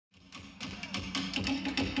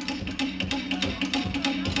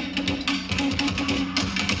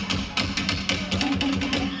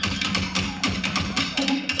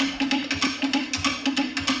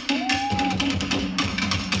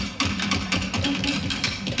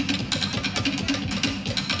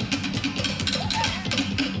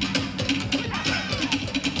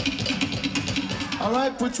All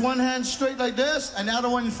right, put one hand straight like this, and the other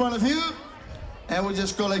one in front of you. And we'll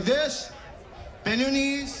just go like this. Bend your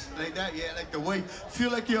knees, like that, yeah, like the way. Feel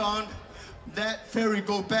like you're on that ferry,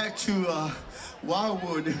 go back to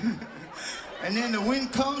Wildwood. And then the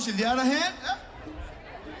wind comes in the other hand.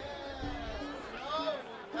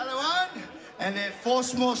 The other one. And then 4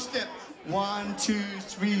 small steps. 1, 2,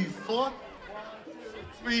 3, 4. 1, 2,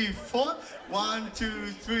 3, 4. 1, 2,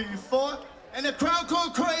 3, 4. And the crowd go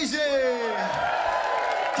crazy.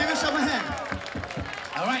 Give yourself a hand.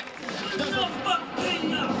 All right.